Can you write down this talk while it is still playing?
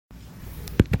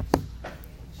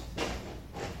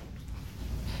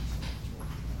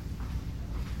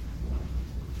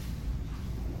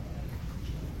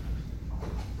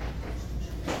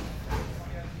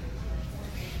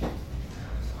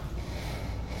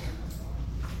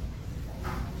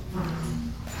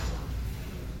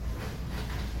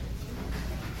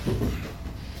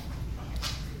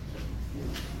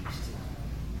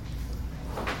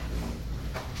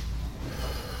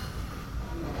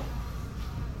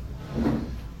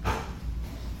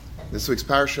This week's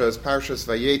parsha is Parshas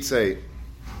Vayetze,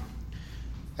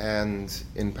 and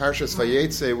in Parshas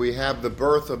Vayetze we have the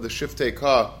birth of the Shiftei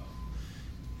Ka,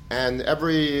 and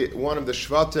every one of the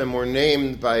Shvatim were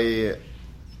named by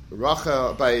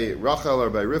Rachel or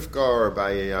by Rivka or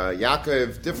by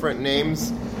Yaakov, different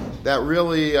names that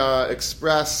really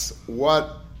express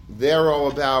what they're all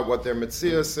about, what their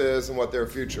Metzius is, and what their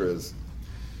future is.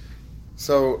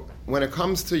 So when it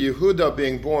comes to Yehuda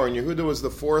being born, Yehuda was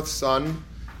the fourth son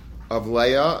of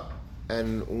Leah,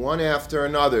 and one after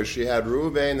another. She had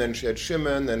Reuven, then she had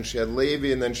Shimon, then she had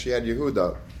Levi, and then she had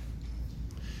Yehuda.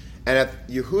 And at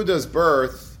Yehuda's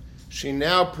birth, she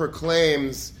now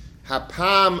proclaims,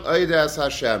 Hapam Eidas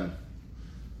Hashem.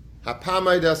 Hapam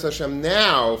Eidas Hashem.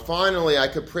 Now, finally, I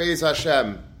could praise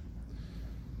Hashem.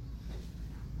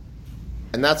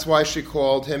 And that's why she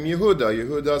called him Yehuda.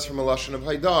 Yehuda is from a lashon of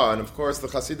Haidah. And of course, the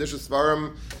Hasidic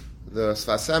Svarim, the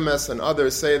Sfas Emes and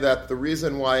others say that the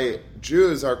reason why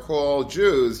Jews are called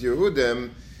Jews,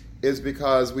 Yehudim, is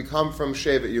because we come from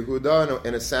Shevet Yehuda.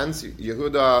 In a sense,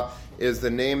 Yehuda is the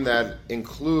name that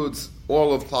includes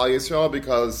all of Klal Yisrael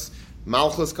because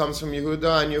Malchus comes from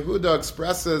Yehuda, and Yehuda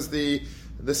expresses the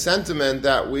sentiment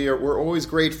that we're always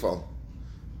grateful.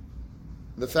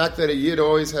 The fact that a Yid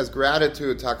always has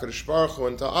gratitude to HaKadosh Baruch Hu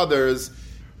and to others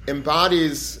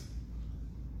embodies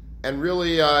and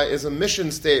really is a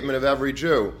mission statement of every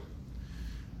Jew.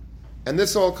 And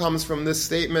this all comes from this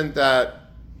statement that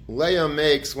Leah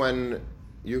makes when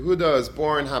Yehuda is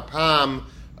born, Hapam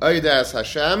Eidas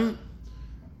Hashem,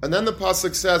 and then the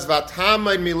pasuk says, Vatam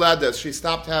Miledes, she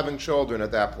stopped having children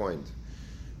at that point.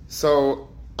 So,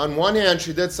 on one hand,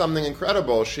 she did something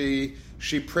incredible. She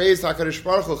praised HaKadosh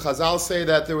Baruch Hu. Chazal say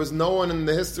that there was no one in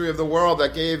the history of the world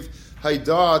that gave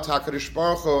Haidah to HaKadosh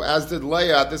Baruch Hu, as did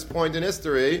Leah at this point in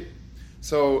history.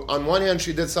 So, on one hand,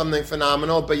 she did something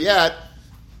phenomenal, but yet,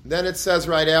 then it says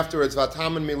right afterwards,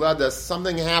 Vatam Miledes,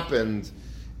 something happened,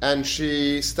 and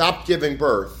she stopped giving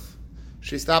birth.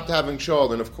 She stopped having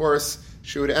children. Of course,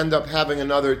 she would end up having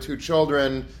another 2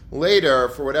 children later,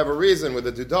 for whatever reason, with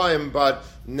the Dudaim, but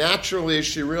naturally,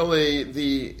 she really,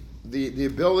 the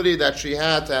ability that she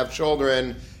had to have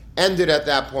children ended at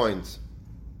that point.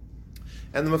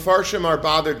 And the Mefarshim are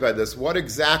bothered by this. What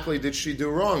exactly did she do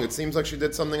wrong? It seems like she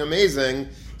did something amazing,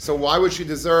 so why would she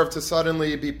deserve to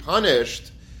suddenly be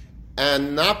punished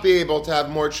and not be able to have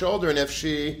more children if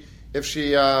she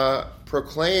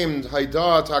proclaimed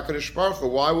Haidah to HaKadosh Baruch Hu?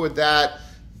 Why would that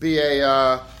be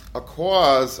a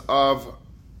cause of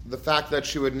the fact that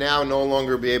she would now no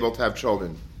longer be able to have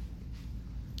children?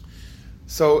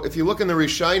 So if you look in the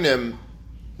Rishonim,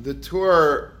 the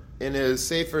Tur in his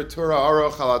Sefer Torah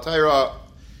Aruch Halatayra,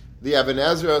 the Even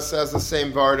Ezra says the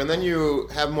same word, and then you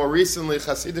have more recently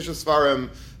Hasidic Svarim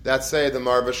that say, the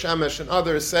Marva Shemesh and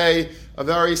others say a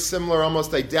very similar,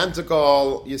 almost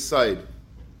identical Yisaid.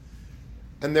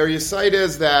 And their Yisaid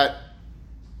is that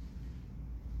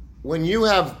when you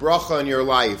have bracha in your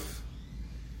life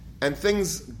and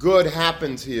things good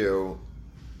happen to you,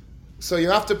 so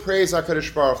you have to praise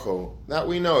HaKadosh Baruch Hu. That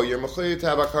we know. You're mechuyev to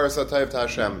have hakaras hatov to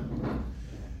Hashem.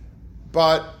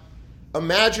 But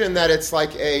imagine that it's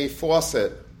like a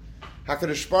faucet.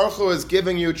 HaKadosh Baruch Hu is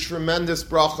giving you tremendous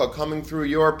bracha coming through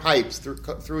your pipes,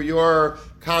 through your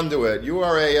conduit. You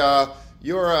are a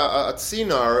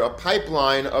tzinar, a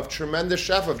pipeline of tremendous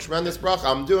shefa, of tremendous bracha.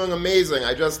 I'm doing amazing.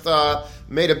 I just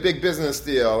made a big business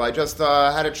deal. I just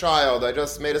had a child. I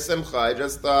just made a simcha. I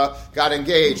just got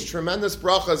engaged. Tremendous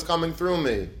bracha is coming through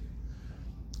me.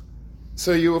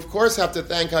 So you, of course, have to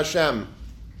thank Hashem.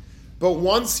 But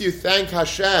once you thank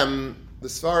Hashem, the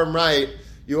Svarim write,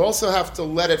 you also have to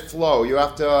let it flow. You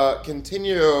have to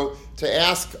continue to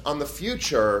ask on the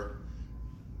future,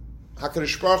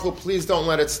 HaKadosh Baruch Hu, please don't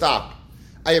let it stop.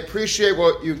 I appreciate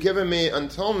what you've given me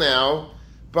until now,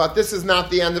 but this is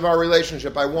not the end of our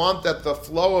relationship. I want that the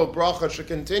flow of bracha should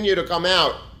continue to come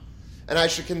out, and I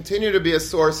should continue to be a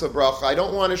source of bracha. I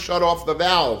don't want to shut off the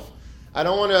valve. I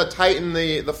don't want to tighten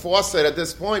the faucet at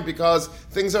this point because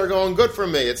things are going good for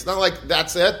me. It's not like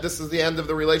that's it. This is the end of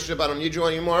the relationship. I don't need you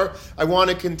anymore. I want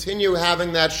to continue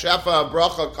having that shefa of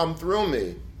bracha come through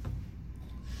me.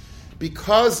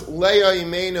 Because Leah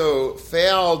Imenu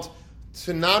failed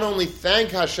to not only thank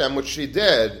Hashem, which she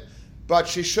did, but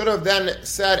she should have then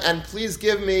said, and please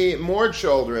give me more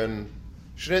children.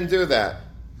 She didn't do that.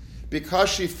 Because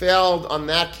she failed on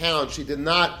that count, she did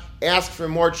not ask for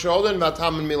more children,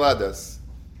 Vatam Miledes.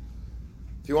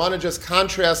 If you want to just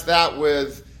contrast that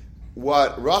with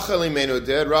what Rachel Imenu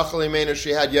did, Rachel Imenu, she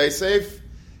had Yosef,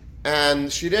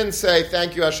 and she didn't say,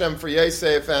 thank you Hashem for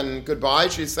Yosef and goodbye.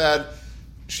 She said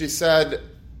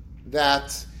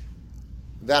that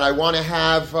that I want to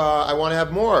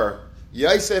have more.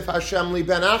 Yosef Hashem li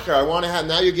ben acher. I want to have.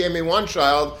 Now you gave me one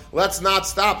child. Let's not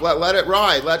stop. Let it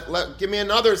ride. Give me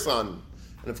another son.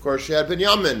 And of course, she had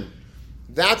Binyamin.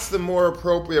 That's the more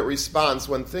appropriate response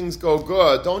when things go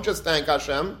good. Don't just thank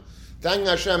Hashem. Thanking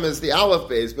Hashem is the aleph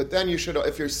base, but then you should,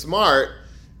 if you're smart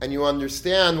and you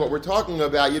understand what we're talking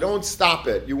about, you don't stop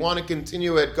it. You want to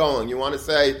continue it going. You want to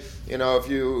say, if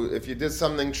you did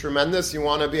something tremendous, you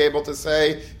want to be able to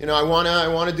say, I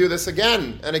want to do this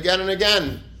again and again and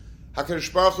again.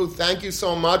 HaKadosh Baruch Hu, thank you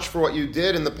so much for what you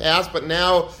did in the past, but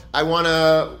now I want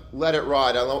to let it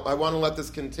ride. I want to let this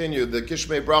continue. The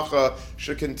Gishmei Bracha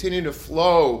should continue to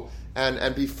flow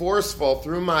and be forceful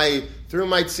through my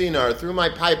tzinar, through my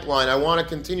pipeline. I want to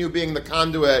continue being the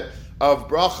conduit of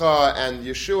bracha and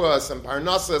Yeshuas and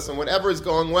Parnassus and whatever is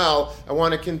going well. I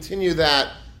want to continue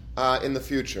that in the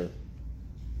future.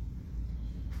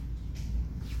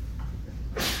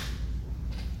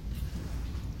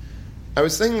 I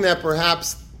was thinking that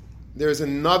perhaps there's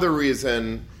another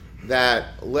reason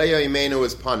that Leah Imenu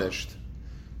is punished.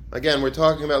 Again, we're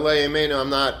talking about Leah Imenu. I'm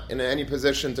not in any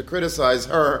position to criticize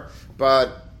her,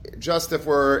 but just if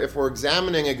we're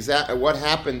examining what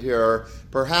happened here,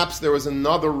 perhaps there was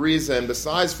another reason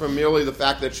besides from merely the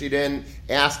fact that she didn't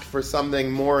ask for something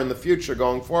more in the future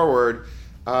going forward.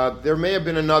 There may have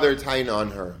been another tain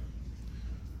on her.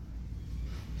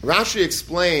 Rashi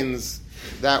explains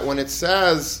that when it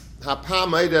says Hapam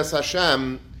Eides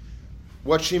Hashem,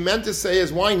 what she meant to say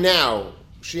is, why now?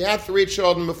 She had 3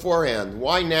 children beforehand.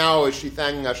 Why now is she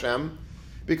thanking Hashem?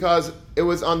 Because it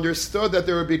was understood that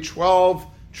there would be 12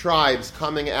 tribes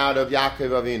coming out of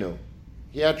Yaakov Avinu.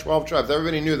 He had 12 tribes.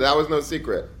 Everybody knew that was no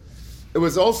secret. It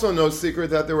was also no secret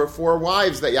that there were 4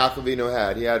 wives that Yaakov Avinu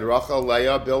had. He had Rachel,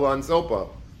 Leah, Bilhah, and Zilpah.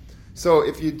 So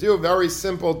if you do a very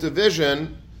simple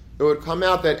division, it would come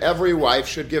out that every wife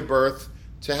should give birth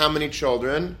to how many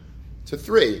children? To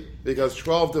 3, because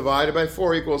 12 divided by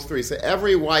 4 equals 3. So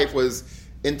every wife was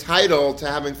entitled to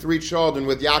having 3 children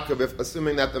with Yaakov,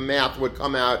 assuming that the math would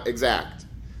come out exact.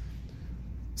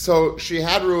 So she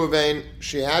had Reuven,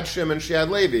 she had Shimon, she had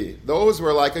Levi. Those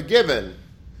were like a given.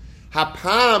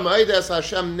 Hapam Eides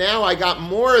Hashem, now I got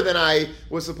more than I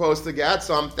was supposed to get,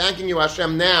 so I'm thanking you,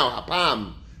 Hashem, now.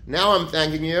 Hapam. Now I'm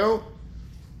thanking you.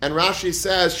 And Rashi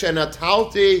says,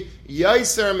 Shenatalti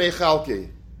Yaiser Mechalki.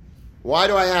 Why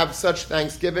do I have such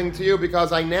thanksgiving to you?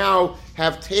 Because I now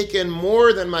have taken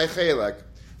more than my chelek.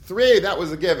 3, that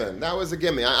was a given. That was a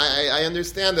gimme. I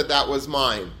understand that was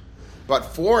mine. But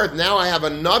 4th, now I have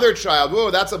another child.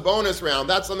 Whoa, that's a bonus round.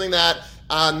 That's something that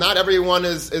not everyone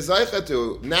is zeicha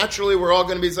to. Naturally, we're all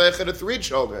going to be zeicha to 3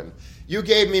 children. You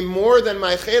gave me more than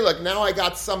my chelek. Now I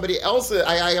got somebody else.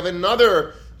 I have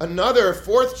another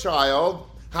 4th child.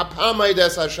 Hapam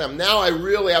Eides Hashem. Now I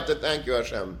really have to thank you,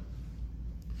 Hashem.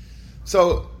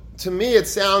 So, to me, it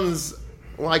sounds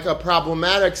like a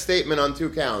problematic statement on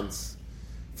 2 counts.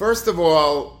 First of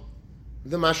all,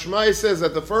 the Mashmai says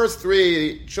that the first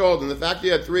 3 children, the fact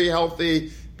you had 3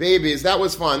 healthy babies, that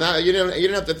was fine. You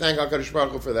didn't have to thank HaKadosh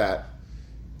Baruch Hu for that,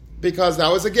 because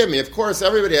that was a gimme. Of course,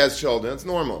 everybody has children. It's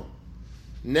normal.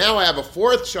 Now I have a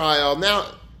 4th child. Now,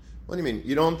 what do you mean?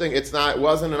 You don't think it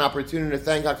wasn't an opportunity to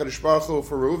thank HaKadosh Baruch Hu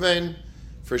for Reuven?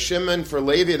 For Shimon, for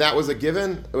Levi, that was a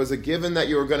given? It was a given that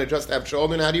you were going to just have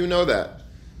children? How do you know that?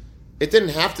 It didn't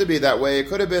have to be that way. It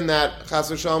could have been that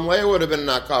Chas v'Shalom Leah would have been an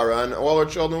Akara, and all her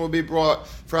children would be brought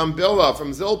from Bilhah,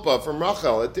 from Zilpah, from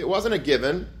Rachel. It wasn't a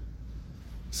given.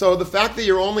 So the fact that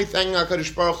you're only thanking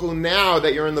HaKadosh Baruch Hu now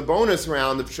that you're in the bonus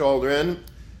round of children,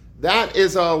 that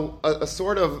is a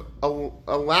sort of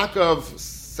a lack of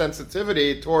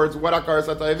sensitivity towards what Hakaras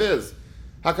HaTayv is.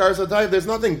 Hakaras HaTayv, there's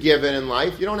nothing given in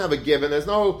life. You don't have a given.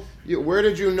 Where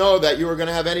did you know that you were going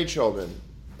to have any children?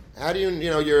 How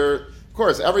do of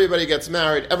course, everybody gets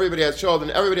married, everybody has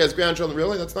children, everybody has grandchildren.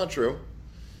 Really? That's not true.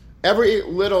 Every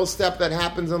little step that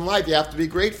happens in life, you have to be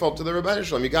grateful to the Rebbeinu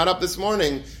Shalom. You got up this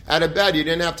morning out of bed, you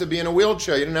didn't have to be in a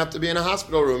wheelchair, you didn't have to be in a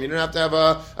hospital room, you didn't have to have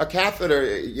a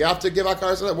catheter. You have to give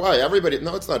Hakaras HaTayv. Why? Everybody?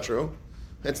 No, it's not true.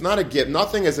 It's not a gift.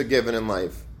 Nothing is a given in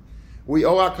life. We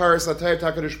owe Hakaras HaTayv to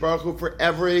HaKadosh Baruch Hu for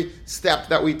every step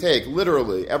that we take,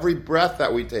 literally, every breath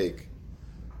that we take.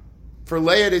 For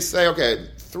Leah to say, okay,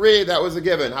 3, that was a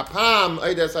given. Hapam,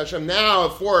 Eides Hashem, now a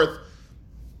 4th,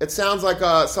 it sounds like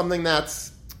something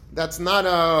that's not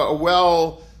a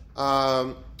well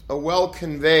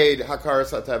conveyed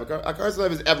Hakaras HaTayv. Hakaras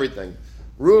HaTayv is everything.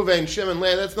 Reuven, Shimon,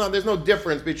 Leah, there's no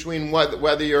difference between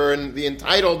whether you're in the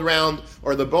entitled round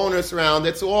or the bonus round.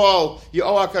 It's all, you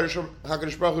owe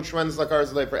HaKadosh Baruch Hu tremendous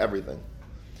Hakaras HaTayv for everything.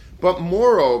 But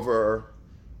moreover,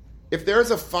 if there's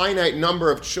a finite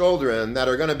number of children that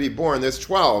are going to be born, there's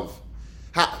 12.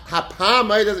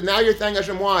 Now you're thanking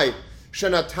Hashem. Why?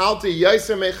 Shenatalti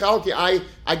Yaiser Mechalki.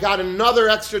 I got another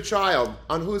extra child.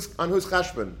 On whose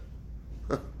cheshbon?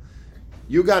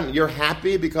 You're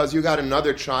happy because you got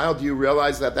another child. Do you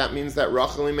realize that means that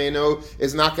Rachel Imenu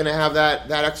is not going to have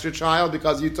that extra child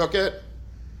because you took it?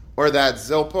 Or that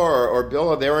Zilpah or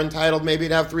Bilhah, they were entitled maybe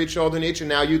to have 3 children each, and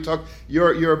now you took.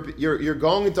 You're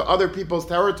going into other people's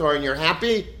territory and you're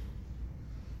happy.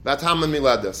 That's Haman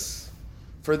Miledis.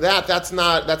 For that's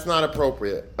not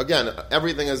appropriate. Again,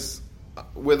 everything is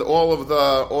with all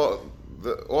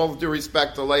due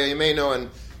respect to Leah Imenu,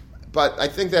 but I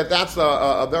think that's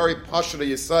a very pashut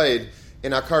yisaid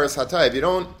in Akaras Hatayv. You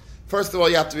don't. First of all,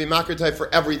 you have to be makar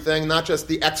for everything, not just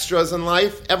the extras in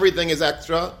life. Everything is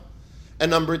extra. And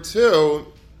number 2,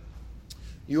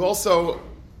 you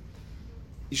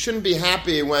shouldn't be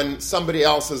happy when somebody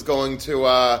else is going to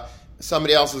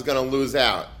lose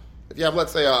out. If you have,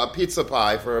 let's say, a pizza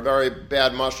pie, for a very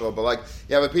bad mashal, but like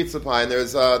you have a pizza pie and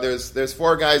there's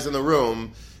 4 guys in the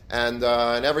room, and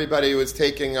everybody was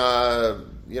taking right.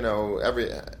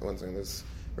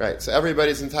 So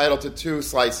everybody's entitled to 2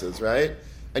 slices, right?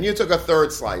 And you took a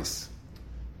 3rd slice.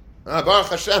 Baruch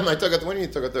Hashem, I took it. When you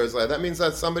took a 3rd slice, that means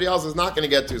that somebody else is not going to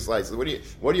get 2 slices.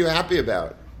 What are you happy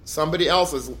about? Somebody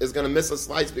else is going to miss a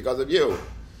slice because of you.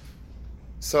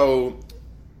 So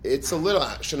it's a little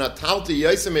shenatalti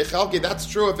yosem mechalki. That's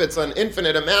true if it's an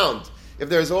infinite amount. If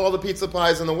there's all the pizza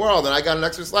pies in the world and I got an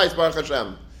extra slice, Baruch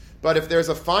Hashem. But if there's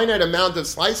a finite amount of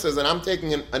slices and I'm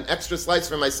taking an extra slice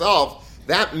for myself,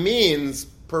 that means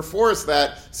perforce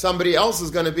that somebody else is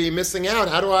going to be missing out.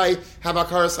 How do I have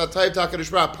Akaras Hatayv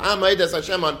Takadish Ra? Pa'amaides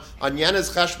Hashem on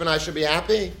Yena's cheshbon I should be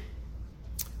happy?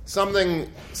 Something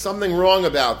wrong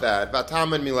about that.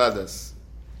 Batam and Miledis.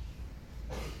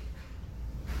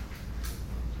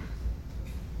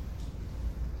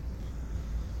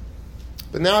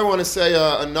 But now I want to say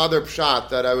another pshat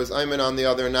that I was ayman on the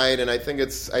other night, and I think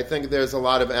there's a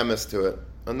lot of emes to it.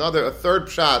 A 3rd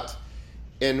pshat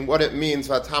in what it means,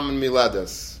 Vatam and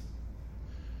Miledis.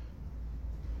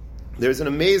 There's an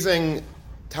amazing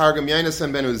Targum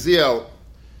Yonasan ben Uziel.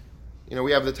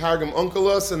 We have the Targum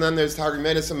Onkelos, and then there's Targum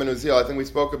Yonasan ben Uziel. I think we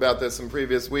spoke about this in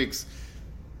previous weeks.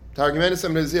 Targum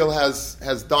Yonasan ben Uziel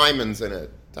has diamonds in it.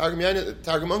 Targum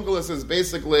Onkelos is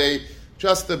basically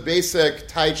just the basic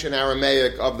taich in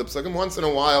Aramaic of the psukim. Once in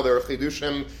a while there are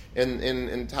chidushim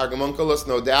in Targum Onkelos,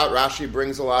 no doubt. Rashi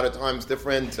brings a lot of times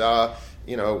different...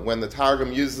 when the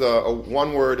Targum uses a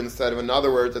one word instead of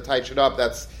another word to taich it up,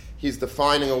 he's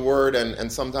defining a word,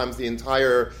 and sometimes the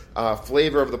entire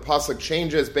flavor of the pasuk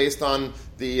changes based on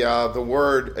the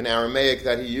word in Aramaic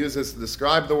that he uses to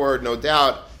describe the word. No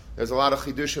doubt, there's a lot of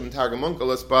chidushim in Targum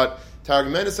Onkelos, but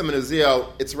Targum Yonasan ben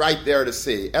Uziel, it's right there to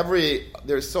see.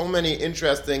 There's so many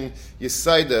interesting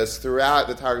yisaidus throughout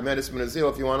the Targum Yonasan ben Uziel.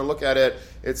 If you want to look at it,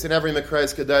 it's in every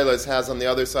Mekrais Kedailas has on the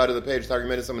other side of the page Targum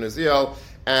Yonasan ben Uziel.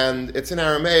 And it's in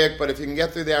Aramaic, but if you can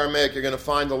get through the Aramaic, you're going to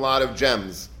find a lot of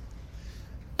gems.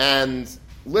 And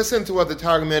listen to what the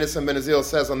Targum Yonasan ben Uziel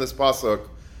says on this pasuk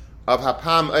of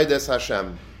Hapam Eides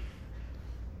Hashem.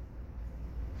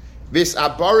 Vis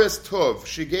Abaris Tov,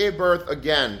 she gave birth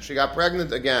again. She got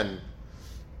pregnant again.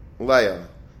 Leah.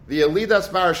 The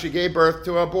Elidas Bar, she gave birth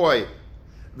to a boy.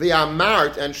 The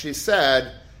Amart, and she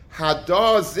said,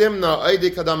 Hada Zimna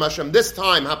Eidi Kadam Hashem. This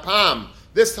time, Hapam.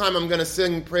 This time I'm going to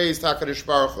sing praise to HaKadosh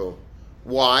Baruch Hu.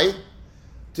 Why?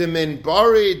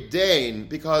 Minbari Dain,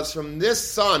 because from this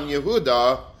son,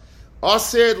 Yehuda,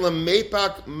 Asir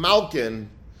Lemepak Malkin,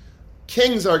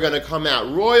 kings are going to come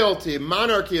out. Royalty,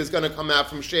 monarchy is going to come out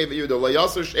from Shevet Yehuda.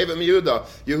 Layasur Shevet Yehuda.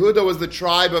 Yehuda was the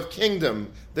tribe of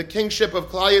kingdom. The kingship of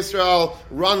Klal Yisrael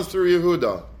runs through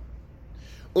Yehuda.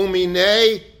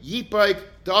 Umine Yipaik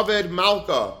David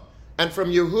Malka. And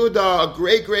from Yehuda, a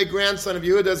great-great-grandson of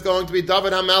Yehuda is going to be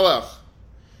David HaMelech.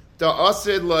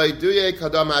 Da'asid lo'eduye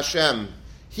kadam Hashem.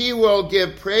 He will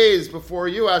give praise before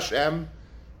you, Hashem.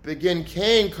 Begin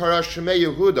Cain kara shemei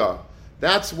Yehuda.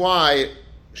 That's why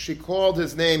she called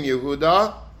his name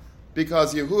Yehuda,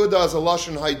 because Yehuda is a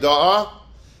lashon Haidah.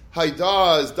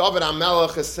 Haidah is David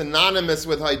HaMelech is synonymous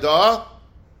with Haidah.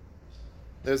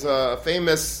 There's a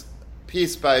famous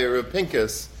piece by Rav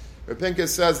Pinkus. Rav Pinkus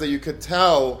says that you could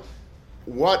tell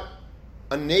what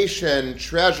a nation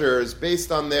treasures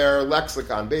based on their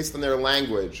lexicon, based on their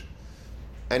language.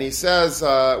 And he says,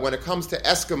 when it comes to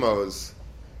Eskimos,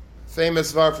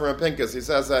 famous var from Pinkus, he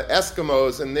says that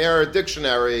Eskimos, in their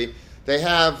dictionary, they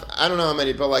have, I don't know how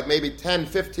many, but like maybe 10,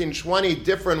 15, 20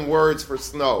 different words for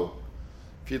snow.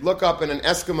 If If you look up in an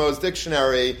Eskimo's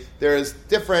dictionary, there's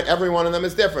different. Every one of them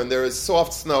is different. There is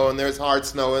soft snow, and there's hard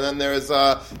snow, and then there's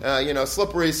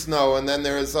slippery snow, and then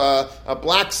there's a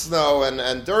black snow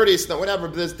and dirty snow, whatever.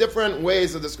 But there's different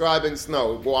ways of describing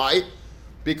snow. Why?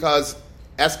 Because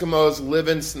Eskimos live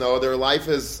in snow. Their life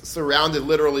is surrounded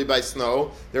literally by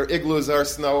snow. Their igloos are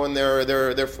snow, and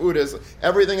their food is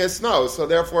everything is snow. So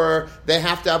therefore, they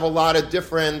have to have a lot of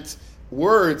different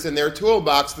words in their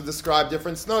toolbox to describe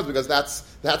different snows because that's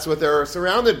what they're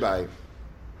surrounded by.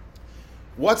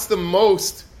 What's the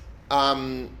most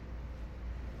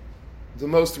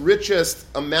richest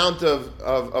amount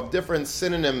of different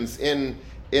synonyms in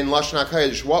Lashon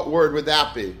HaKodesh? What word would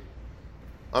that be?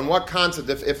 On what concept?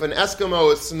 If an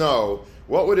Eskimo is snow,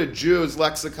 what would a Jew's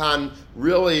lexicon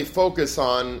really focus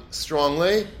on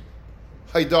strongly?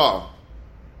 Haidah.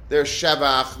 There's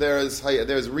Shevach,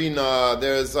 there's Rina,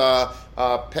 there's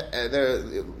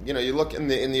you look in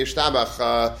the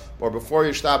Yishtabach or before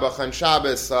Yishtabach on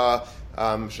Shabbos,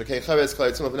 Shekei Chavetz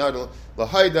Kleitzim Lefnad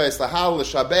Lahaydais Lahal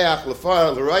L'Shabeach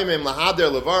Lefar L'Roimim Lahader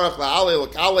Levarach La'ale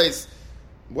L'Kales.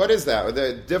 What is that?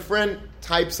 The different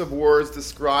types of words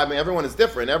describe. I mean, everyone is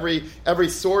different. Every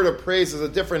sort of praise is a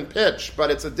different pitch,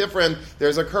 but it's a different.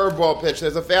 There's a curveball pitch.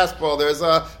 There's a fastball. There's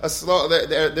a slow.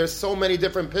 There's so many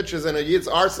different pitches in a Yid's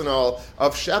arsenal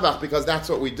of Shevach because that's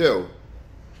what we do.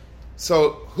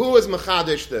 So who is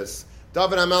Mechadish this?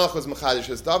 David HaMelech was Mechadish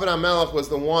this. David HaMelech was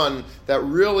the one that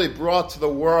really brought to the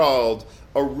world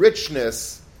a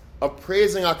richness of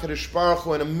praising HaKadosh Baruch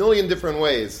Hu in a million different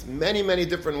ways, many, many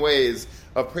different ways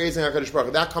of praising HaKadosh Baruch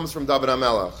Hu. That comes from David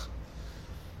HaMelech.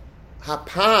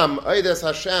 Hapam, Eides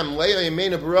Hashem, Le'o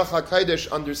Yemeinu Baruch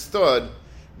HaKadosh understood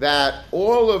that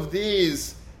all of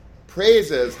these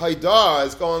praises, Haidah,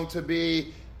 is going to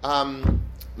be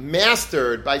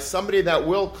mastered by somebody that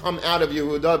will come out of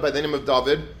Yehuda by the name of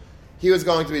David. He was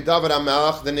going to be David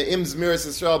HaMelech, the Ne'im Zmiris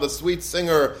Yisrael, the sweet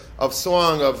singer of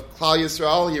song of Klal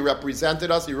Yisrael. He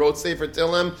represented us. He wrote Sefer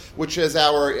Tehillim, which is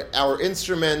our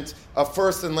instrument of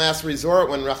first and last resort.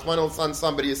 When Rahman al-San,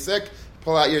 somebody is sick,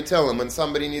 pull out your Tehillim. When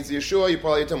somebody needs Yeshua, you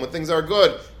pull out your Tehillim. When things are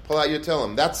good, pull out your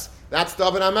Tehillim. That's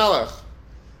David HaMelech.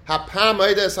 Hapam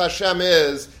Eides Hashem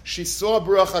is, she saw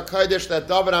Baruch HaKodesh that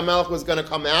David HaMelech was going to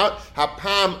come out.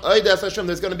 Hapam Eides Hashem,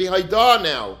 there's going to be Haidah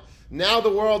now. Now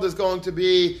the world is going to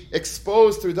be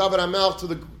exposed through David HaMelech to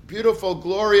the beautiful,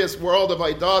 glorious world of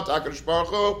Haidah, HaKadosh Baruch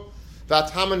Hu.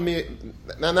 And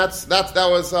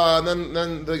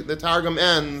then the Targum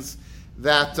ends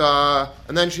that,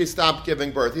 and then she stopped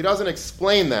giving birth. He doesn't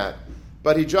explain that,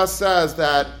 but he just says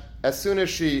that as soon as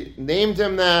she named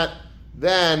him that,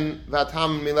 then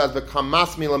Vatam Milad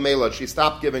V'Kamas Milamela, she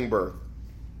stopped giving birth.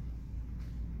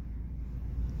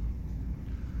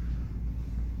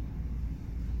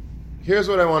 Here's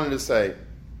what I wanted to say.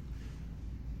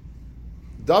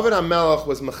 David HaMelech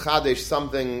was Mechadesh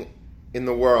something in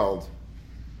the world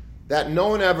that no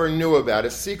one ever knew about,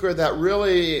 a secret that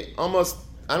really almost,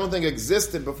 I don't think,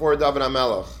 existed before David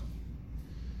HaMelech.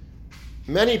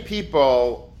 Many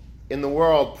people in the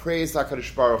world praise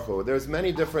HaKadosh Baruch Hu. There's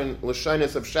many different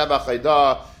Lashonos of Shevach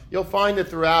Haidah. You'll find it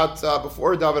throughout,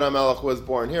 before David HaMelech was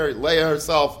born. Here, Leah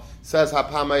herself says,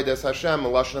 Hapam Eides Hashem, a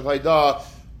Lashon of Haidah.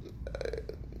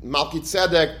 Malki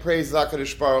Tzedek praised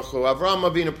HaKadosh Baruch Hu. Avraham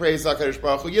Avinu praised HaKadosh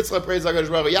Baruch Hu. Yitzchak praised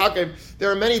HaKadosh Baruch Hu. Yaakov.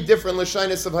 There are many different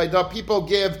Lashonos of Haidah. People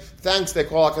give thanks. They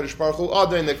call HaKadosh Baruch Hu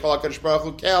Adon. They call HaKadosh Baruch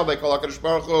Hu Kel. They call HaKadosh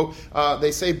Baruch Hu.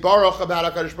 They say Baruch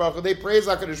about HaKadosh Baruch Hu. They praise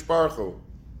HaKadosh Baruch Hu.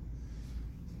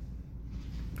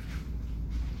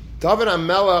 David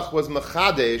HaMelech was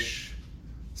Mechadesh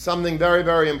something very,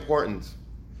 very important.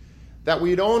 That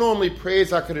we don't only praise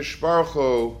HaKadosh Baruch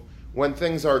Hu when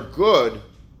things are good.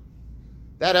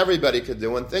 That everybody could do.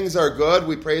 When things are good,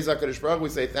 we praise HaKadosh Baruch Hu. We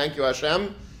say, thank you,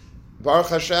 Hashem. Baruch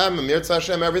Hashem, Mirtz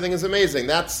Hashem, everything is amazing.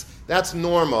 That's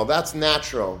normal. That's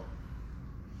natural.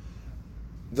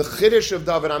 The Chiddush of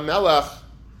David HaMelech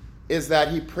is that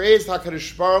he praised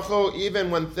HaKadosh Baruch Hu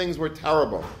even when things were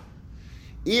terrible.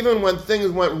 Even when things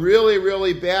went really,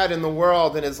 really bad in the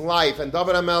world, in his life, and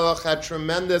David HaMelech had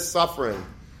tremendous suffering.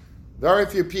 Very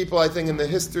few people, I think, in the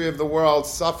history of the world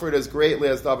suffered as greatly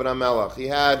as David HaMelech. He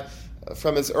had,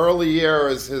 from his early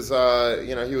years, he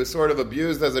was sort of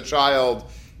abused as a child.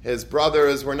 His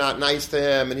brothers were not nice to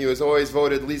him, and he was always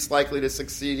voted least likely to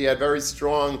succeed. He had very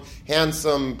strong,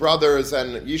 handsome brothers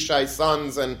and Yishai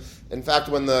sons, and in fact,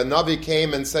 when the Navi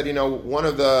came and said,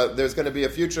 there's going to be a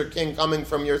future king coming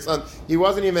from your son, he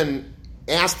wasn't even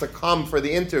asked to come for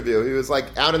the interview. He was like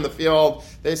out in the field.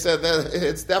 They said that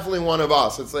it's definitely one of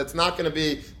us. It's not going to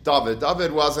be David.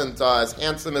 David wasn't as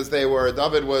handsome as they were.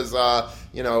 David was,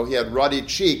 he had ruddy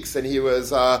cheeks, and he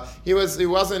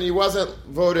wasn't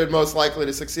voted most likely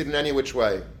to succeed in any which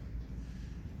way.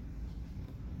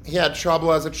 He had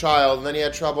trouble as a child, and then he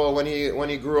had trouble when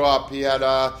he grew up. He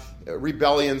had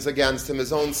rebellions against him.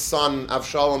 His own son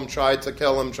Avshalom tried to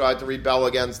kill him, tried to rebel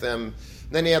against him.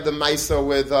 Then he had the Maisa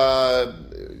with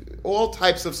all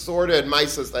types of sordid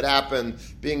Maisas that happened,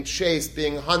 being chased,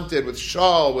 being hunted with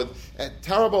Shaul, with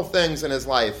terrible things in his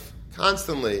life,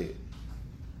 constantly.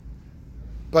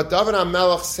 But David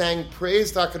HaMelech sang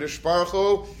praise to HaKadosh Baruch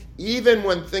Hu, even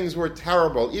when things were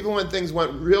terrible, even when things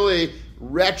went really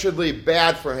wretchedly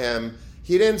bad for him,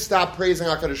 he didn't stop praising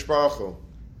HaKadosh Baruch Hu.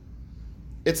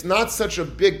 It's not such a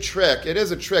big trick. It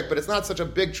is a trick, but it's not such a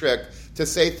big trick to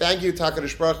say thank you to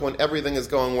HaKadosh Baruch Hu when everything is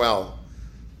going well.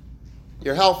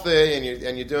 You're healthy,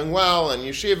 and you're doing well, and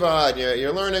yeshiva, and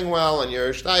you're learning well, and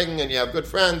you're steiging, and you have good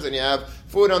friends, and you have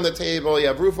food on the table, you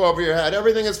have roof over your head,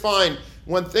 everything is fine.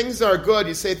 When things are good,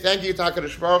 you say thank you to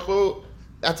HaKadosh Baruch Hu.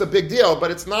 That's a big deal, but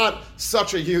it's not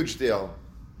such a huge deal.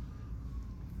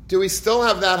 Do we still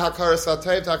have that hakaras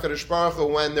hatov to HaKadosh Baruch Hu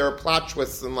when there are plot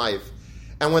twists in life?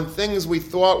 And when things we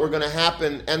thought were going to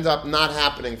happen end up not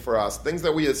happening for us, things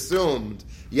that we assumed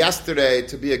yesterday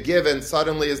to be a given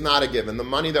suddenly is not a given. The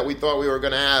money that we thought we were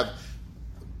going to have,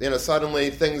 suddenly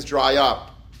things dry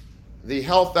up. The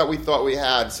health that we thought we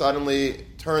had suddenly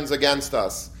turns against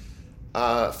us.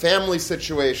 Family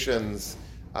situations,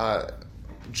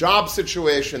 job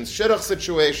situations, shidduch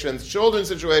situations, children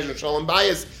situations, shalom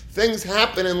bayis, things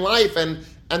happen in life, and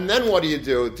then what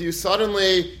do? Do you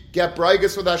suddenly get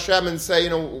braigus with Hashem and say,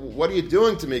 what are you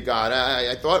doing to me, God?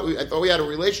 I thought we had a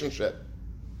relationship.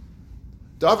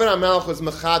 David HaMelech was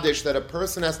mechadish that a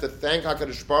person has to thank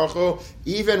HaKadosh Baruch Hu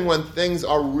even when things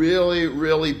are really,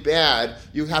 really bad.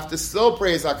 You have to still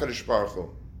praise HaKadosh Baruch Hu.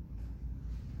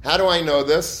 How do I know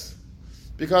this?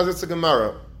 Because it's a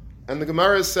Gemara. And the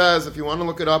Gemara says, if you want to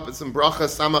look it up, it's in Bracha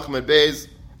Samach Medbeis.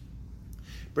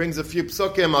 Brings a few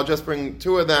psukim, I'll just bring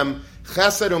two of them.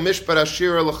 Chesed u'mishpat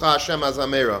ashira l'cha Hashem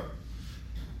azamera.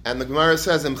 And the Gemara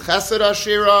says, Im chesed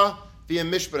ashira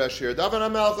v'im mishpat ashira. David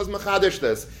HaMelech is mechadish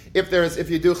this. If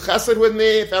you do chesed with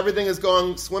me, if everything is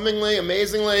going swimmingly,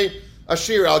 amazingly,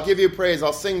 ashira, I'll give you praise,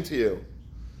 I'll sing to you.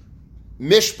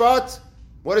 Mishpat,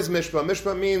 what is mishpat?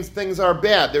 Mishpat means things are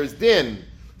bad, there's din.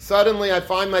 Suddenly I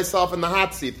find myself in the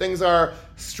hot seat. Things are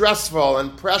stressful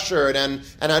and pressured, and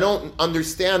I don't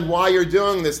understand why you're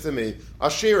doing this to me.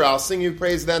 Ashira, I'll sing you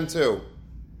praise then too.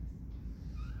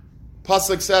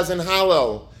 Pasuk says in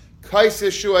Hallel, Kais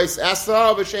Yeshuais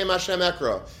Esa v'Shem Hashem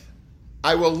Ekra.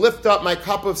 I will lift up my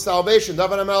cup of salvation.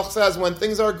 David HaMelech says, when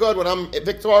things are good, when I'm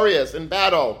victorious in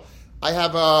battle, I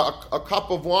have a cup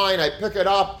of wine, I pick it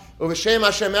up, v'Shem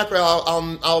Hashem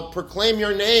Ekra, I'll proclaim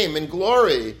your name in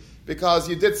glory, because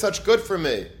you did such good for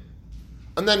me.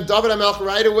 And then David HaMelech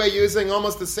right away, using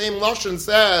almost the same lashon,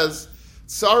 says,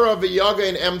 Tzara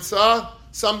v'yagain emtza.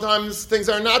 Sometimes things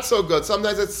are not so good.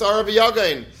 Sometimes it's tzara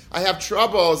v'yagain. I have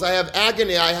troubles, I have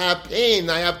agony, I have pain,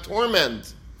 I have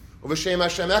torment. V'shem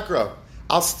Hashem ekra.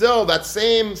 I'll still, that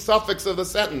same suffix of the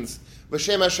sentence,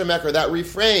 v'shem Hashem ekra, that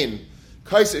refrain,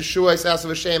 Kais Yeshuais Asa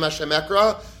v'shem Hashem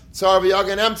ekra, Tzara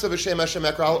v'yagain emtza v'shem Hashem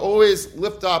ekra. I'll always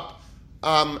lift up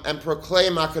and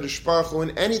proclaim HaKadosh Baruch Hu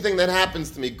in anything that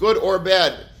happens to me, good or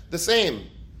bad, the same.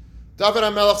 David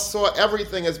HaMelech saw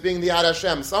everything as being the Ad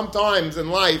Hashem. Sometimes in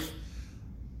life,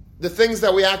 the things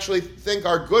that we actually think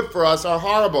are good for us are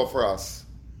horrible for us.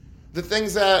 The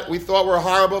things that we thought were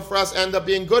horrible for us end up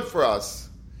being good for us.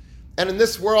 And in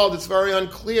this world, it's very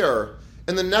unclear.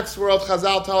 In the next world,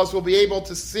 Chazal tell us we'll be able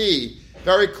to see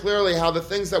very clearly how the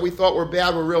things that we thought were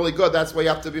bad were really good. That's why you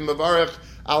have to be Mavarech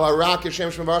al Harak,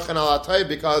 Yishem Shmavarech, and al Atay,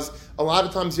 because a lot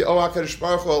of times you owe HaKadosh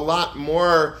Baruch Hu a lot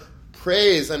more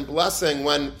praise and blessing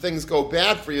when things go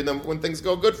bad for you than when things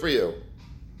go good for you.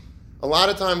 A lot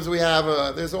of times we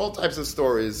have, there's all types of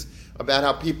stories about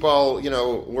how people,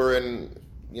 were in,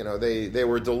 they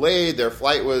were delayed, their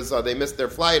flight was, they missed their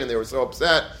flight and they were so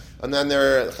upset, and then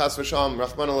their Chas v'Shalom,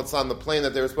 Rachmana litzlan, the plane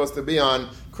that they were supposed to be on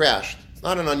crashed. It's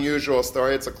not an unusual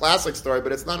story, it's a classic story,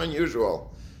 but it's not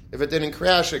unusual. If it didn't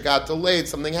crash, it got delayed,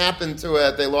 something happened to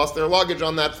it, they lost their luggage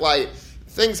on that flight.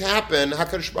 Things happen.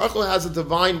 HaKadosh Baruch Hu has a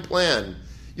divine plan.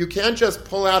 You can't just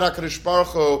pull out HaKadosh Baruch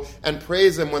Hu and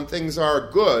praise Him when things are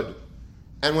good,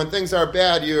 and when things are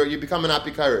bad, you become an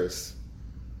apikaris.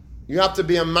 You have to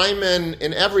be a maimen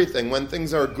in everything. When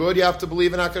things are good, you have to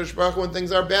believe in HaKadosh Baruch Hu. When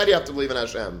things are bad, you have to believe in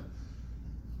Hashem.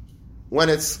 When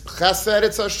it's chesed,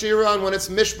 it's ashira, and when it's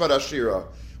mishpat, ashira.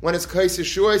 When it's Kais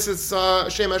Yeshuos, it's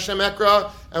Shem Hashem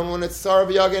Ekra, and when it's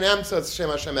Sarav Yagin Emtza, it's Shem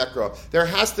Hashem Ekra. There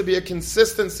has to be a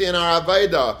consistency in our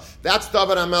Avaida. That's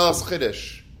David HaMelech's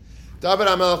Chiddush. David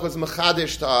HaMelech was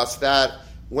Mechadish to us that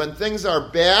when things are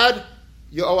bad,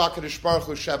 you owe HaKadosh Baruch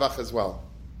Hu Shevach as well.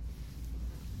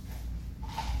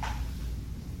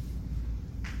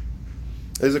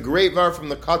 There's a great var from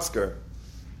the Kotzker.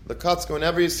 The Kotzker,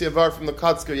 whenever you see a var from the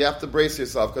Kotzker, you have to brace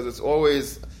yourself because it's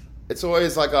always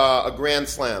like a grand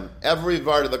slam. Every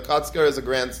var to the Kotzker is a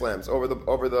grand slam. It's over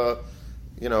the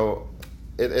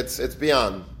it's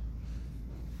beyond.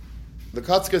 The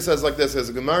Kotzker says like this: there's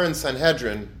a Gemara in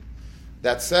Sanhedrin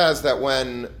that says that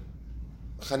when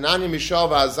Hanani, Mishael,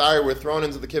 and Azariah were thrown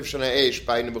into the Kivshon HaEsh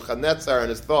by Nebuchadnezzar and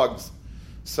his thugs,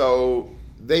 so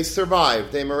they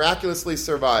survived. They miraculously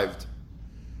survived.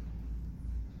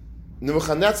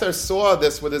 Nebuchadnezzar saw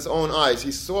this with his own eyes.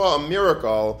 He saw a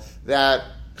miracle that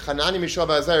Hanani, Mishael,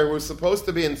 and Azariah, who were supposed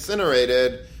to be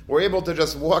incinerated, were able to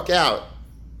just walk out.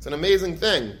 It's an amazing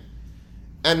thing.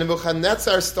 And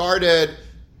Nebuchadnezzar started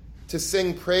to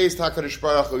sing praise to HaKadosh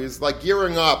Baruch Hu. He's like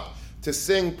gearing up to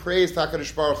sing praise to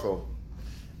HaKadosh Baruch Hu.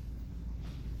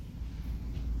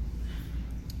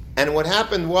 And what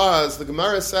happened was, the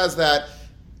Gemara says that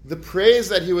the praise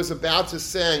that he was about to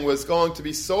sing was going to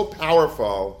be so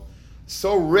powerful,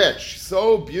 so rich,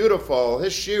 so beautiful,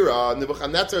 his shira,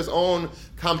 Nebuchadnezzar's own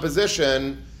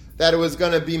composition, that it was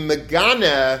going to be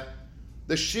Meganeh,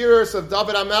 the shiras of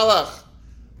David HaMelech,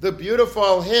 the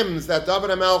beautiful hymns that David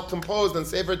HaMelech composed in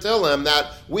Sefer Tehillim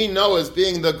that we know as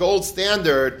being the gold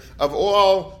standard of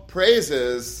all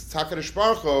praises, HaKadosh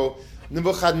Baruch Hu.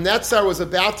 Nebuchadnezzar was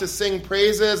about to sing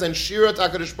praises and shira to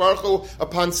HaKadosh Baruch Hu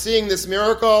upon seeing this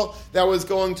miracle that was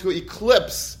going to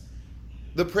eclipse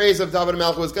the praise of David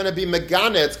HaMelech. It was going to be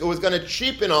Meganeh. It was going to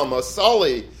cheapen almost,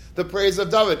 sully the praise of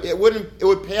David. It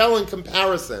would pale in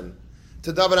comparison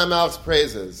to David HaMelech's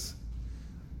praises.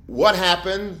 What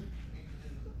happened?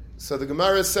 So the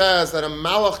Gemara says that a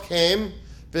malach came,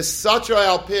 V'satra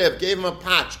al piv, gave him a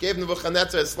patch, gave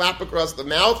Nebuchadnezzar a slap across the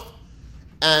mouth,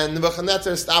 and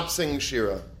Nebuchadnezzar stopped singing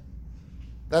Shira.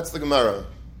 That's the Gemara.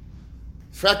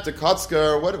 Frek de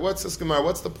Kotzker, what's this Gemara?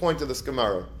 What's the point of this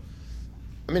Gemara?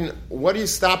 I mean, what are you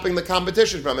stopping the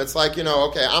competition from? It's like,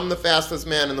 okay, I'm the fastest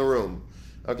man in the room.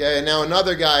 Okay, and now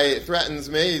another guy threatens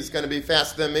me, he's going to be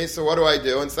faster than me, so what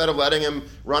do? Instead of letting him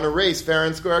run a race fair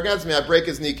and square against me, I break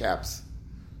his kneecaps.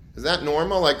 Is that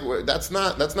normal? Like, that's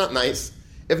not nice.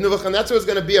 If Nebuchadnezzar was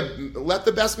going to let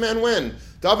the best man win.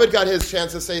 David got his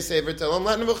chance to say Sefer Tehillim,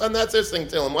 let Nebuchadnezzar sing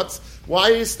Tehillim.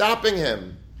 Why are you stopping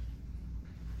him?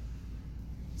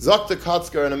 Zok de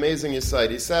Kotzker, an amazing Yesod,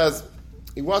 he says,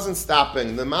 he wasn't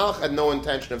stopping. The Malach had no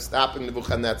intention of stopping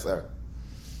Nebuchadnezzar.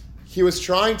 He was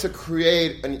trying to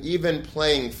create an even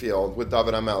playing field with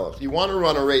David HaMelech. You want to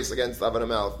run a race against David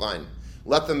HaMelech, fine.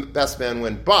 Let the best man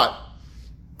win. But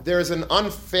there's an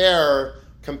unfair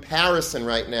comparison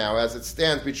right now as it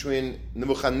stands between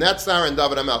Nebuchadnezzar and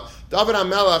David HaMelech. David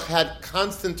HaMelech had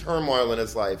constant turmoil in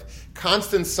his life,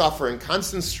 constant suffering,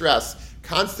 constant stress,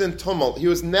 constant tumult. He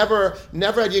was never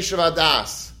had Yeshiva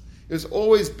Das. He was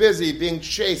always busy, being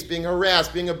chased, being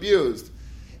harassed, being abused.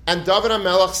 And David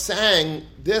HaMelech sang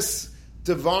this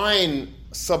divine,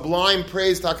 sublime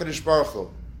praise to HaKadosh Baruch Hu.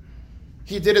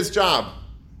 He did his job.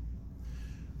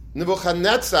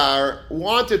 Nebuchadnezzar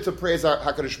wanted to praise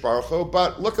HaKadosh Baruch Hu,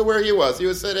 but look at where he was. He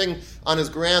was sitting on his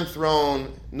grand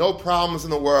throne, no problems in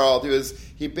the world.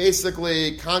 He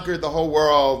basically conquered the whole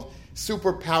world,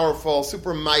 super powerful,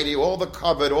 super mighty, all the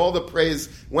covet, all the praise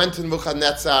went to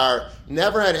Nebuchadnezzar,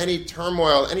 never had any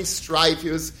turmoil, any strife. He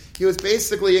was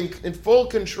basically in full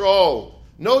control,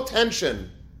 no tension.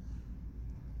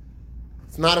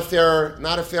 It's not a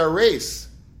fair race.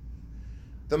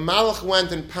 The Malach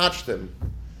went and patched him.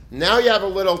 Now you have a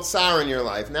little tsar in your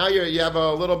life. Now you have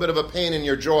a little bit of a pain in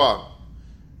your jaw.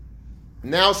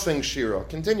 Now sing Shira.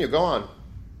 Continue, go on.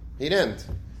 He didn't.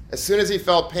 As soon as he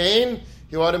felt pain,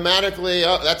 he automatically,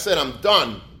 that's it, I'm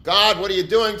done. God, what are you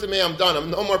doing to me? I'm done.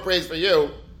 I'm no more praise for you.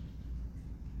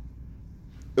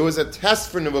 It was a test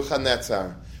for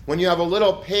Nebuchadnezzar. When you have a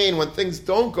little pain, when things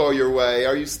don't go your way,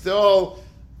 are you still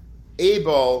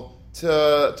able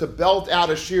to belt out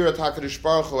a shira to HaKadosh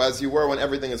Baruch Hu as you were when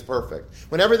everything is perfect?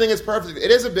 When everything is perfect,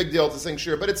 it is a big deal to sing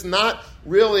shira, but it's not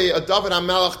really a David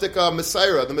HaMelech tika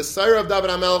Messiah. The Messiah of David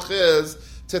HaMelech is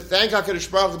to thank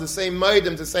HaKadosh Baruch Hu, to say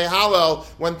Maidim, to say Hallel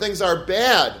when things are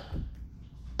bad,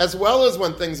 as well as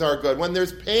when things are good, when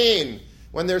there's pain,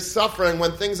 when there's suffering,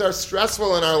 when things are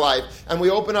stressful in our life, and we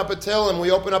open up a Tehillim,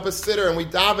 we open up a siddur, and we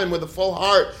daven with a full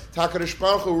heart to HaKadosh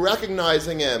Baruch Hu,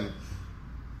 recognizing Him,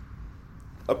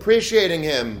 appreciating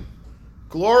Him,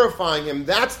 glorifying Him.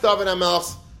 That's David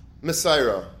HaMelech's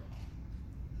Messiah.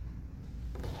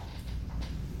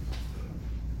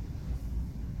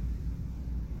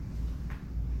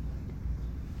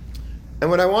 And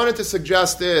what I wanted to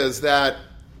suggest is that,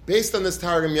 based on this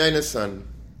Targum Yonasan,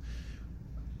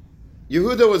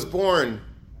 Yehuda was born.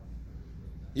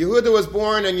 Yehuda was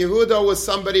born, and Yehuda was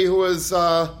somebody who was,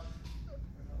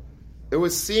 it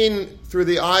was seen through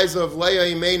the eyes of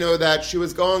Leah Imenu that he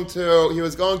was going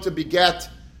to beget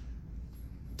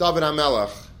David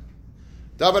HaMelech.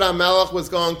 David HaMelech was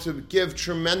going to give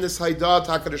tremendous Haidah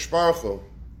to HaKadosh Baruch Hu.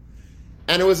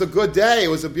 And it was a good day, it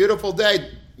was a beautiful day.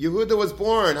 Yehuda was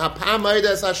born. Hapam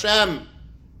Eides Hashem.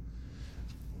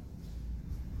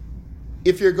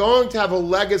 If you're going to have a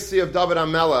legacy of David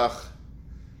HaMelech,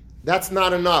 that's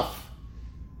not enough.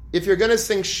 If you're going to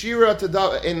sing Shira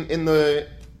to in the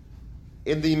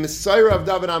Messiah of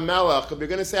David HaMelech, if you're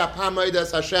going to say Hapam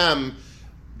Eides Hashem,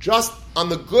 just on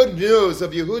the good news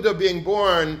of Yehuda being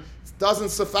born, it doesn't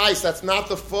suffice. That's not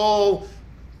the full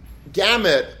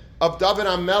gamut of David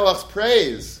HaMelech's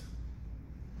praise.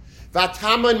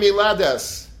 Vataman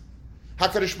milades.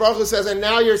 HaKadosh Baruch Hu says, and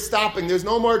now you're stopping. There's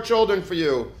no more children for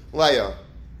you, Leah.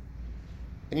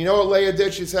 And you know what Leah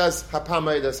did? She says, Hapam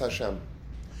Eides Hashem.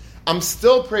 I'm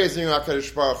still praising you,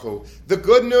 HaKadosh Baruch Hu. The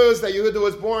good news that Yehuda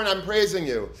was born, I'm praising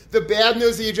you. The bad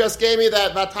news that you just gave me,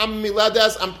 that Vataman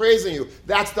milades, I'm praising you.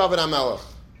 That's David HaMelech.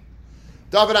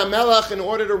 David HaMelech, in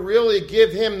order to really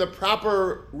give him the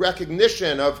proper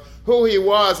recognition of who he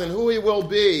was and who he will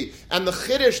be, and the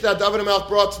chiddush that David HaMelech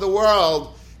brought to the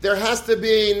world, there has to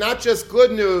be not just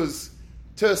good news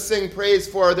to sing praise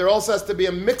for, there also has to be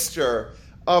a mixture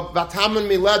of vataman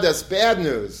miledes, bad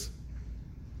news.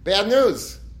 Bad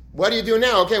news. What do you do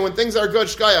now? Okay, when things are good,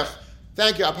 shkayach,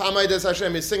 thank you, Hapam Eides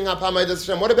Hashem, you sing Hapam Eides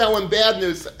Hashem. What about when bad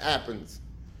news happens?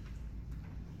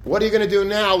 What are you going to do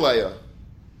now, Leah?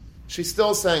 She's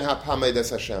still saying Hapam Eides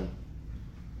Hashem.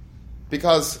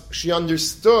 Because she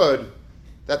understood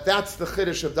that that's the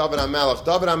chiddush of David HaMelech.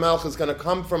 David HaMelech is going to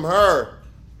come from her.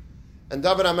 And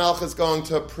David HaMelech is going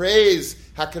to praise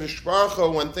HaKadosh Baruch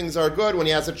Hu when things are good, when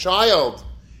he has a child.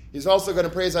 He's also going to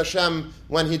praise Hashem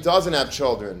when he doesn't have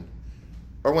children.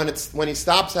 Or when he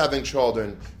stops having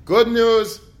children. Good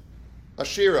news,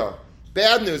 Ashira.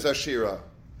 Bad news, Ashira.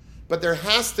 But there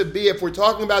has to be, if we're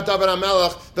talking about David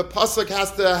HaMelech, the pasuk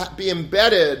has to be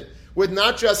embedded with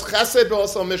not just chesed, but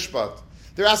also mishpat.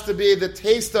 There has to be the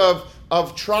taste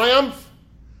of triumph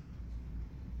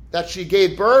that she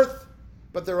gave birth,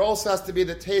 but there also has to be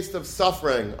the taste of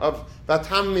suffering, of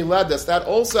vatam miledes. That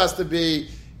also has to be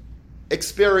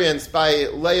experienced by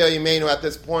Leah Imenu at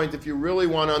this point if you really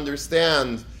want to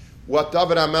understand what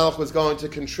David HaMelech was going to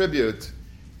contribute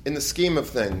in the scheme of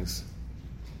things.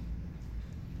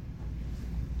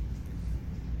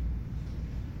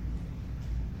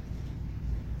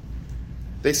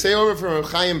 They say over from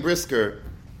Chaim Brisker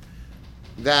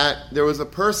that there was a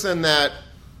person that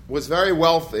was very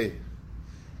wealthy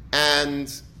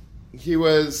and he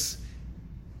was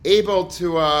able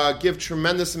to give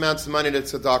tremendous amounts of money to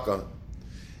tzedakah.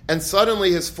 And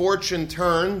suddenly his fortune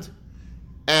turned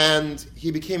and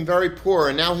he became very poor,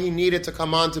 and now he needed to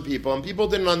come on to people, and people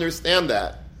didn't understand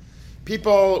that.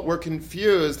 People were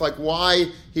confused, like why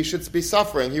he should be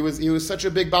suffering. He was such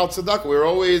a big Baal Tzedakah. We were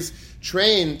always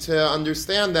trained to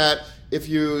understand that if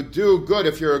you do good,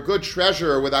 if you're a good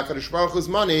treasurer with HaKadosh Baruch Hu's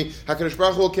money, HaKadosh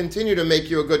Baruch Hu will continue to make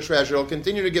you a good treasurer. He'll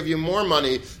continue to give you more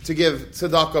money to give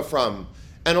tzedakah from.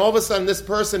 And all of a sudden, this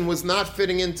person was not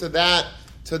fitting into that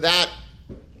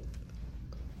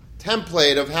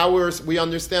template of how we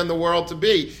understand the world to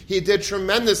be. He did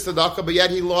tremendous tzedakah, but yet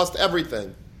he lost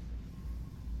everything.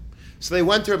 So they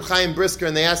went to Reb Chaim Brisker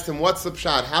and they asked him, what's the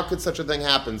pshat? How could such a thing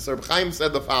happen? So Reb Chaim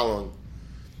said the following.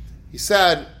 He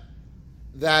said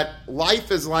that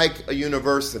life is like a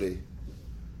university.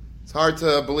 It's hard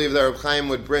to believe that Reb Chaim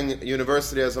would bring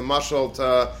university as a mashal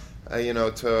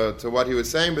to what he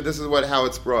was saying, but this is how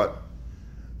it's brought.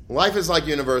 Life is like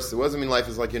university. What does it mean life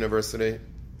is like university?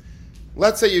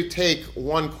 Let's say you take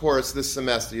one course this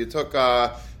semester. You took,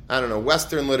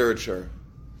 Western literature.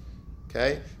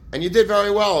 Okay? And you did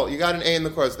very well. You got an A in the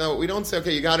course. Now, we don't say,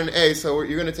 okay, you got an A, so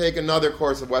you're going to take another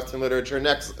course of Western literature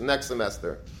next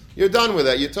semester. You're done with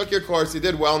it. You took your course. You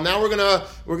did well. Now we're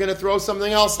gonna throw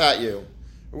something else at you.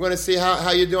 We're going to see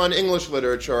how you do on English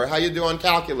literature, or how you do on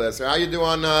calculus, or how you do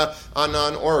on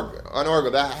org.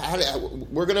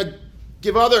 We're going to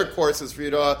give other courses for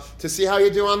you to see how you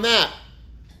do on that.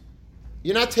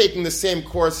 You're not taking the same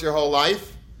course your whole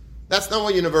life. That's not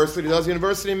what university does.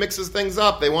 University mixes things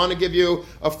up. They want to give you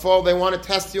they want to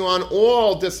test you on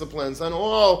all disciplines, on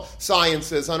all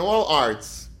sciences, on all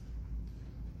arts.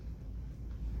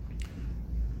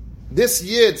 This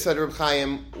Yid, said Reb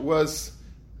Chaim, was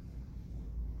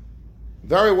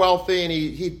very wealthy, and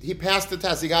he passed the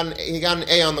test. He got an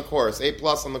A on the course, A+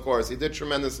 on the course. He did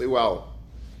tremendously well.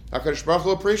 HaKadosh Baruch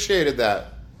Hu appreciated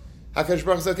that. HaKadosh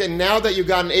Baruch Hu said, okay, now that you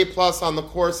got an A+ on the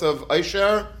course of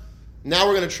Aisher, now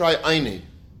we're going to try Aini.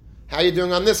 How are you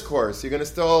doing on this course? You're going to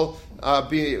still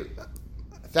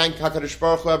thank HaKadosh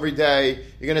Baruch Hu every day.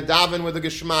 You're going to daven with a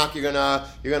geschmack. You're going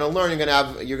to learn.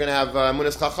 You're going to have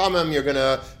Munas Chachamim. You're going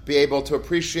to be able to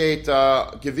appreciate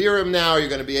Gevirim now. You're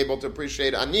going to be able to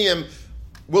appreciate Aniyim.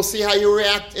 We'll see how you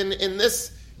react in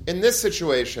this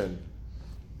situation.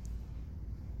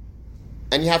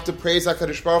 And you have to praise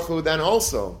HaKadosh Baruch Hu then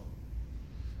also.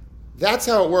 That's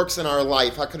how it works in our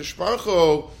life. HaKadosh Baruch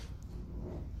Hu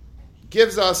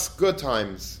gives us good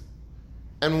times.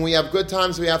 And when we have good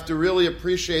times, we have to really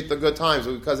appreciate the good times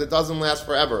because it doesn't last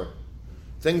forever.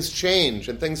 Things change,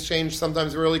 and things change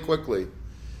sometimes really quickly.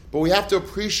 But we have to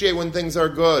appreciate when things are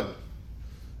good.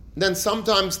 And then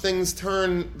sometimes things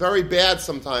turn very bad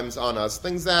sometimes on us.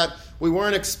 Things that we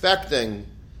weren't expecting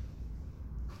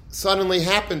suddenly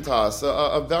happen to us.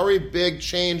 A very big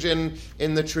change in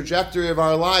the trajectory of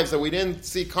our lives that we didn't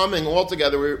see coming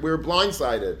altogether. We were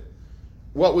blindsided.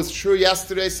 What was true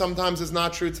yesterday sometimes is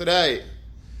not true today.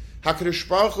 HaKadosh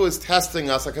Baruch Hu is testing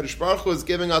us. HaKadosh Baruch Hu is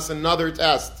giving us another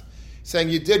test, saying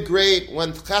you did great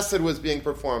when Chesed was being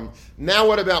performed. Now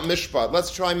what about Mishpat?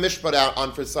 Let's try Mishpat out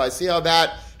on for size. See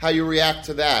how you react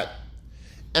to that.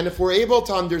 And if we're able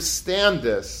to understand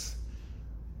this,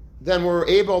 then we're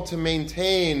able to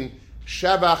maintain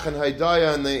Shevach and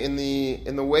Haidaya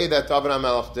in the way that David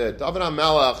HaMelech did. David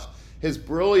HaMelech, his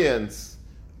brilliance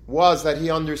was that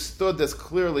he understood this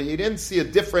clearly. He didn't see a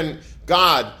different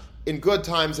God in good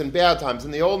times and bad times.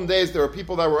 In the olden days, there were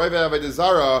people that were Oved Avodah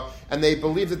Zarah, and they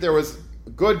believed that there was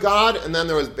good God and then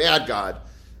there was bad God.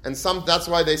 And that's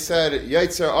why they said,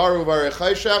 Yetzer Aru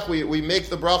Varechayshech, we make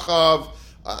the bracha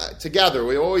of together.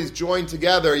 We always join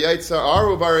together, Yetzer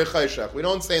Aru Varechayshech. We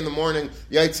don't say in the morning,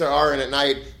 Yetzer Aru, and at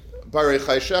night,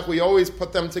 Varechayshech. We always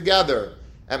put them together.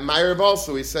 At Ma'ariv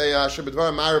also, we say,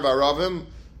 Shebedvar Ma'ariv Aravim,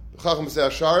 Chacham B'sei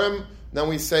Hasharim, then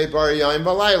we say Bar Yayim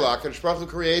V'Layla. HaKadosh Baruch Hu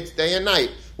creates day and night.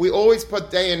 We always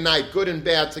put day and night, good and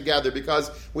bad, together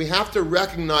because we have to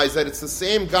recognize that it's the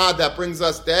same God that brings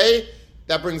us day,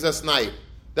 that brings us night,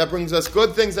 that brings us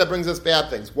good things, that brings us bad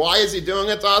things. Why is He doing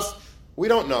it to us? We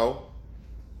don't know.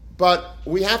 But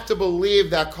we have to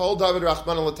believe that Kol David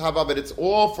Rachmana L'Tava, that it's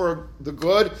all for the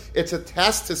good. It's a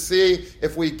test to see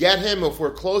if we get Him, if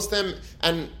we're close to Him.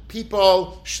 And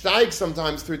people steig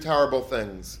sometimes through terrible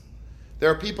things. There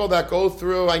are people that go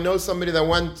through, I know somebody that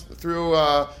went through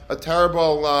a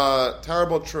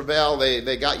terrible travail.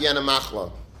 They got Yena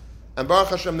Machla. And Baruch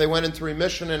Hashem, they went into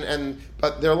remission,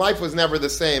 but their life was never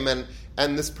the same.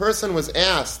 And this person was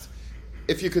asked,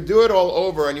 if you could do it all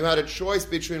over and you had a choice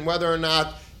between whether or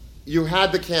not you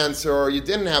had the cancer or you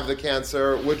didn't have the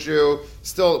cancer, would you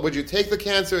take the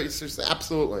cancer? He says,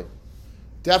 absolutely.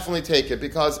 Definitely take it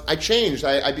because I changed.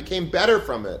 I became better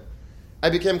from it. I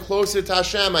became closer to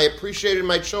Hashem. I appreciated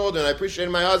my children. I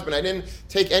appreciated my husband. I didn't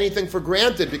take anything for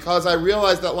granted because I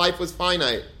realized that life was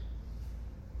finite.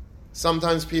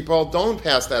 Sometimes people don't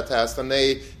pass that test and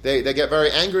they get very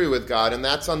angry with God, and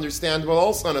that's understandable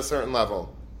also on a certain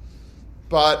level.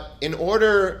 But in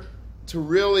order to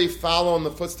really follow in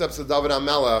the footsteps of David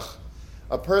HaMelech,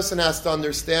 a person has to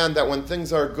understand that when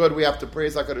things are good, we have to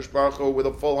praise HaKadosh Baruch Hu with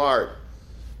a full heart.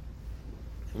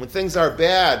 When things are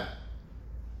bad,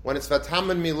 when it's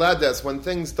Vatam and Miledes, when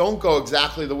things don't go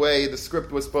exactly the way the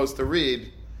script was supposed to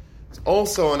read, it's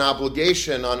also an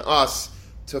obligation on us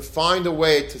to find a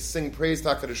way to sing praise to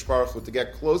HaKadosh Baruch Hu, to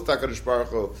get close to HaKadosh Baruch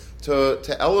Hu,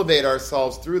 to elevate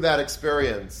ourselves through that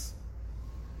experience.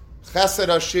 Chesed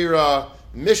Ashira,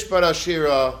 Mishpat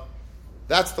Ashira,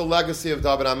 that's the legacy of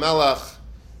David HaMelech,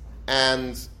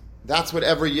 and that's what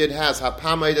every Yid has.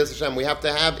 Hapam Eides Hashem. We have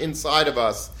to have inside of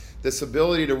us this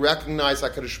ability to recognize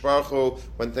HaKadosh Baruch Hu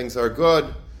when things are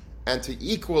good, and to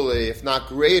equally, if not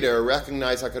greater,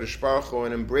 recognize HaKadosh Baruch Hu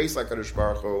and embrace HaKadosh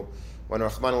Baruch Hu when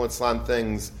Rahman al-Islam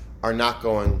things are not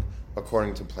going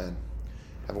according to plan.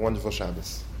 Have a wonderful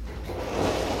Shabbos.